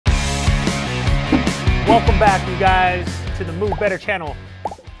Welcome back, you guys, to the Move Better channel.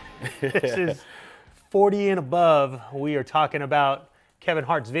 This is 40 and above. We are talking about Kevin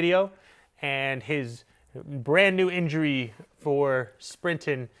Hart's video and his brand new injury for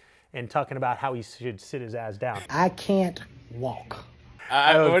sprinting and talking about how he should sit his ass down. I can't walk.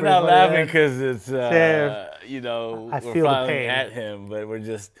 We're not laughing because it's, you know, I we're feel the finally pain. at him, but we're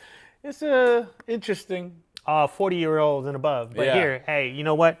just, it's interesting. 40-year-olds and above. But Yeah. here, hey, you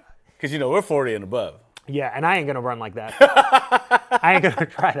know what? Because, you know, we're 40 and above. Yeah, and I ain't gonna run like that. I ain't gonna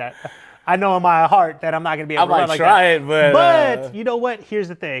try that. I know in my heart that I'm not gonna be able to run like that. I might try it, but... But you know what? Here's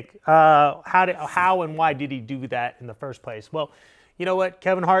the thing. How and why did he do that in the first place? Well, you know what,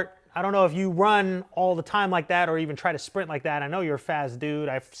 Kevin Hart, I don't know if you run all the time like that or even try to sprint like that. I know you're a fast dude.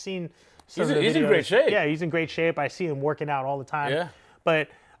 I've seen some of the He's in videos. great shape. Yeah, he's in great shape. I see him working out all the time. Yeah. But,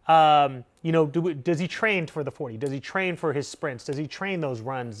 you know, does he train for the 40? Does he train for his sprints? Does he train those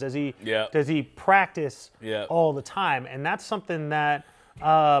runs? Does he practice all the time? And that's something that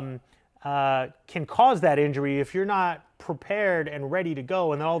can cause that injury if you're not prepared and ready to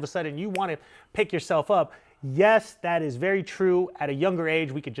go, and then all of a sudden you want to pick yourself up. Yes, that is very true. At a younger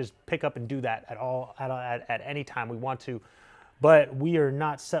age, we could just pick up and do that at any time we want to. But we are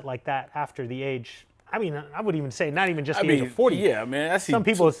not set like that after the age. I mean, I would even say not even just the age of 40. Yeah, man. I see some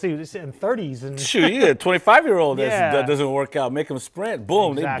people see this in 30s. And shoot, you get a 25-year-old Yeah. that doesn't work out, make them sprint,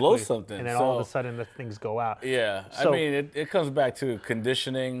 boom, Exactly. they blow something. And then So, all of a sudden the things go out. yeah, So- I mean, it comes back to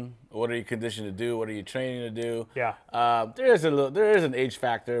conditioning. What are you conditioned to do? What are you training to do? Yeah. There is an age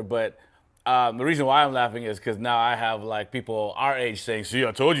factor, but the reason why I'm laughing is because now I have like people our age saying, "See,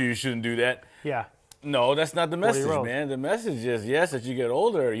 I told you you shouldn't do that." Yeah. No, that's not the message, 40-year-old. man. The message is, yes, as you get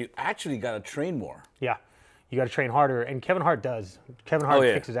older, you actually got to train more. Yeah. You got to train harder, and Kevin Hart does. Kevin Hart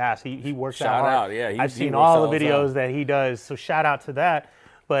kicks his ass. He works Shout out hard. out, yeah, I've he seen works all out the all the videos time. that he does, so shout out to that.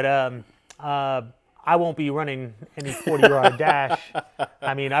 But I won't be running any 40-yard dash.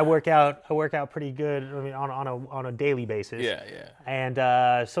 I mean, I work out pretty good. I mean, on a daily basis. Yeah, yeah.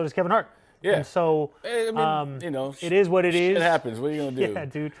 And so does Kevin Hart. Yeah. And so, I mean, you know, it is what it is. It happens. What are you gonna do? Yeah,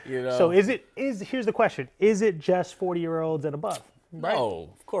 dude. You know? So here's the question: is it just 40-year-olds and above? Right? No,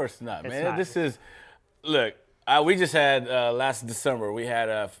 of course not, man. not. This is, look, we just had, last December, we had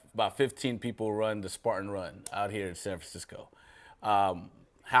about 15 people run the Spartan Run out here in San Francisco.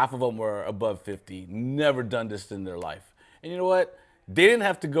 Half of them were above 50, never done this in their life. And you know what? They didn't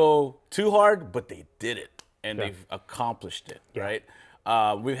have to go too hard, but they did it, and they've accomplished it, right?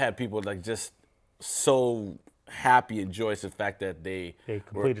 We've had people like just so happy and joyous the fact that they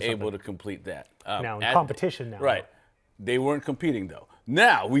were able to complete that. Now in competition now. Right. They weren't competing though.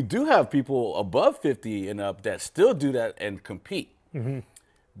 Now we do have people above 50 and up that still do that and compete.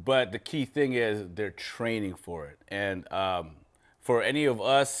 But the key thing is they're training for it. And for any of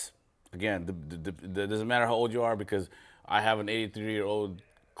us, again, it doesn't matter how old you are, because I have an 83-year-old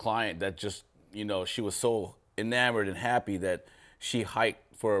client that just, you know, she was so enamored and happy that she hiked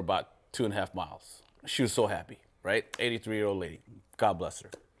for about 2.5 miles. She was so happy, right? 83-year-old lady. God bless her.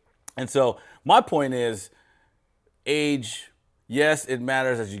 And so my point is, age, yes, it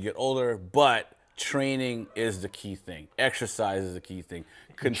matters as you get older, but training is the key thing. Exercise is the key thing.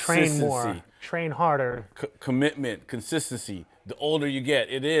 Consistency. Train more, train harder. Commitment, consistency. The older you get,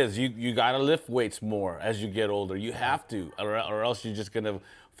 it is. You got to lift weights more as you get older. You have to, or else you're just going to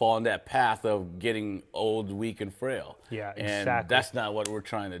fall on that path of getting old, weak, and frail. Yeah, and exactly. that's not what we're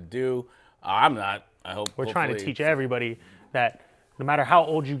trying to do. I'm not. I hope We're trying to hopefully- teach everybody that no matter how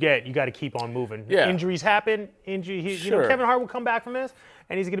old you get, you got to keep on moving. Yeah. Injuries happen. You know, Sure. Kevin Hart will come back from this,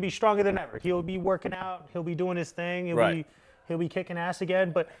 and he's going to be stronger than ever. He'll be working out. He'll be doing his thing. He'll be kicking ass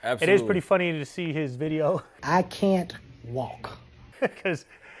again. But it is Absolutely. pretty funny to see his video I can't walk. because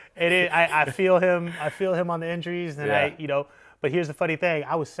it is. I feel him. I feel him on the injuries, and Yeah. But here's the funny thing.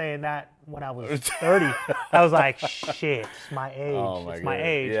 I was saying that when I was 30. I was like, shit, it's my age. Oh my it's my God.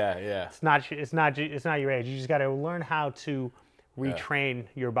 age. Yeah, yeah. It's not your age. You just got to learn how to retrain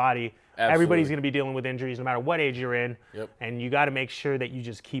your body. Absolutely. Everybody's going to be dealing with injuries no matter what age you're in. Yep. And you got to make sure that you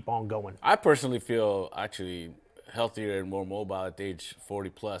just keep on going. I personally feel actually healthier and more mobile at age 40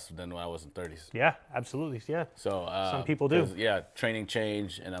 plus than when I was in 30s. Yeah, absolutely. Yeah. So some people do. Yeah, training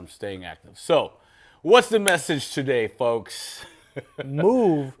change, and I'm staying active. So, what's the message today, folks?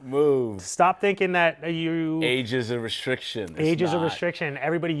 Move. Stop thinking that Age is a restriction. Age is a not. restriction.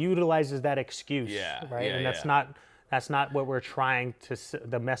 Everybody utilizes that excuse. Yeah, Right. yeah, And that's yeah. not what we're trying to.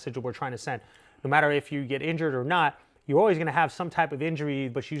 The message that we're trying to send. No matter if you get injured or not, you're always going to have some type of injury,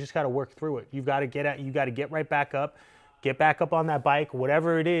 but you just got to work through it. You got to get right back up, get back up on that bike,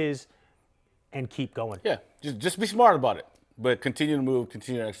 whatever it is, and keep going. Yeah, just be smart about it. But continue to move,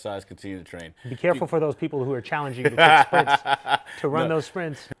 continue to exercise, continue to train. Be careful for those people who are challenging you to take sprints, to run those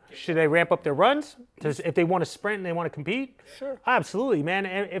sprints. Should they ramp up their runs if they want to sprint and they want to compete? Sure. Absolutely, man.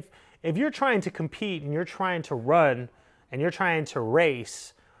 And if you're trying to compete and you're trying to run and you're trying to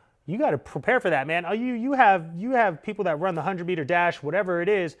race, you got to prepare for that, man. You have people that run the 100-meter dash, whatever it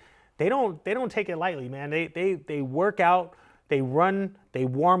is. They don't take it lightly, man. They work out, they run, they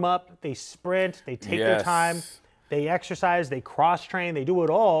warm up, they sprint, they take their time. They exercise, they cross-train, they do it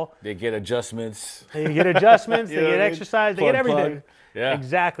all. They get adjustments. They get adjustments, they get exercise, they get everything. Plug. Yeah.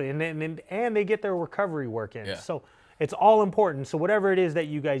 Exactly, and they get their recovery work in. Yeah. So it's all important. So whatever it is that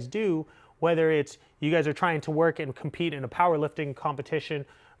you guys do, whether it's you guys are trying to work and compete in a powerlifting competition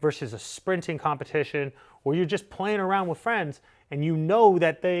versus a sprinting competition, or you're just playing around with friends and you know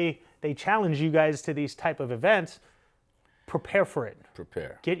that they challenge you guys to these type of events, prepare for it.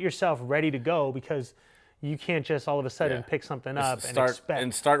 Prepare. Get yourself ready to go, because you can't just all of a sudden pick something up and expect.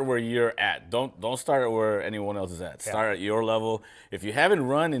 And start where you're at. Don't start at where anyone else is at. Start at your level. If you haven't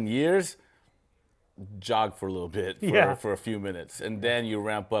run in years, jog for a little bit for a few minutes, and then you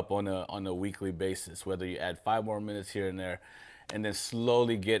ramp up on a weekly basis. Whether you add 5 more minutes here and there, and then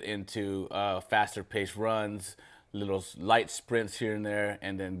slowly get into faster paced runs, little light sprints here and there,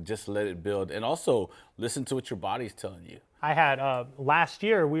 and then just let it build. And also listen to what your body's telling you. I had last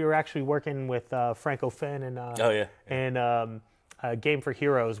year we were actually working with Franco Finn and Game for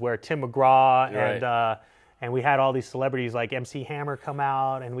Heroes, where Tim McGraw and we had all these celebrities like MC Hammer come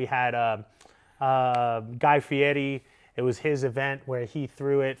out, and we had Guy Fieri. It was his event where he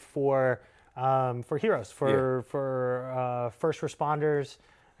threw it for heroes, for first responders,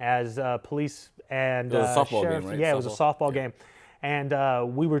 as police and it was a softball sheriff. game, right? Yeah, it was a softball game, and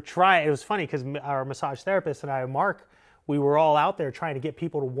we were trying. It was funny because our massage therapist and I, Mark, we were all out there trying to get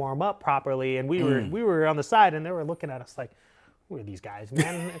people to warm up properly, and we were on the side, and they were looking at us like, who are these guys,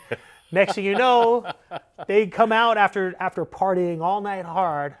 man? Next thing you know, they come out after partying all night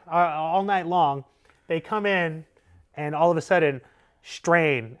hard, all night long. They come in, and all of a sudden,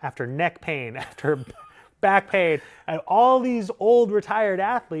 strain after neck pain, after back pain, and all these old retired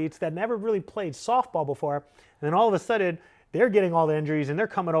athletes that never really played softball before, and then all of a sudden, they're getting all the injuries, and they're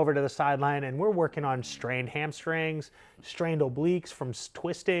coming over to the sideline, and we're working on strained hamstrings, strained obliques from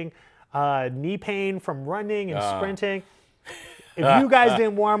twisting, knee pain from running and sprinting. If you guys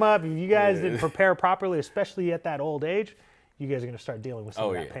didn't warm up, if you guys didn't prepare properly, especially at that old age, you guys are going to start dealing with some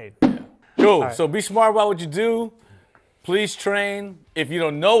of that pain. Cool. Right. So be smart about what you do. Please train. If you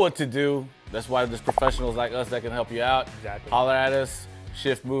don't know what to do, that's why there's professionals like us that can help you out. Exactly. Holler at us,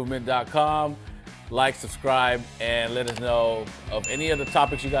 shiftmovement.com. Like, subscribe, and let us know of any other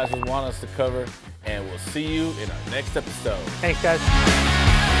topics you guys would want us to cover. And we'll see you in our next episode. Thanks, guys.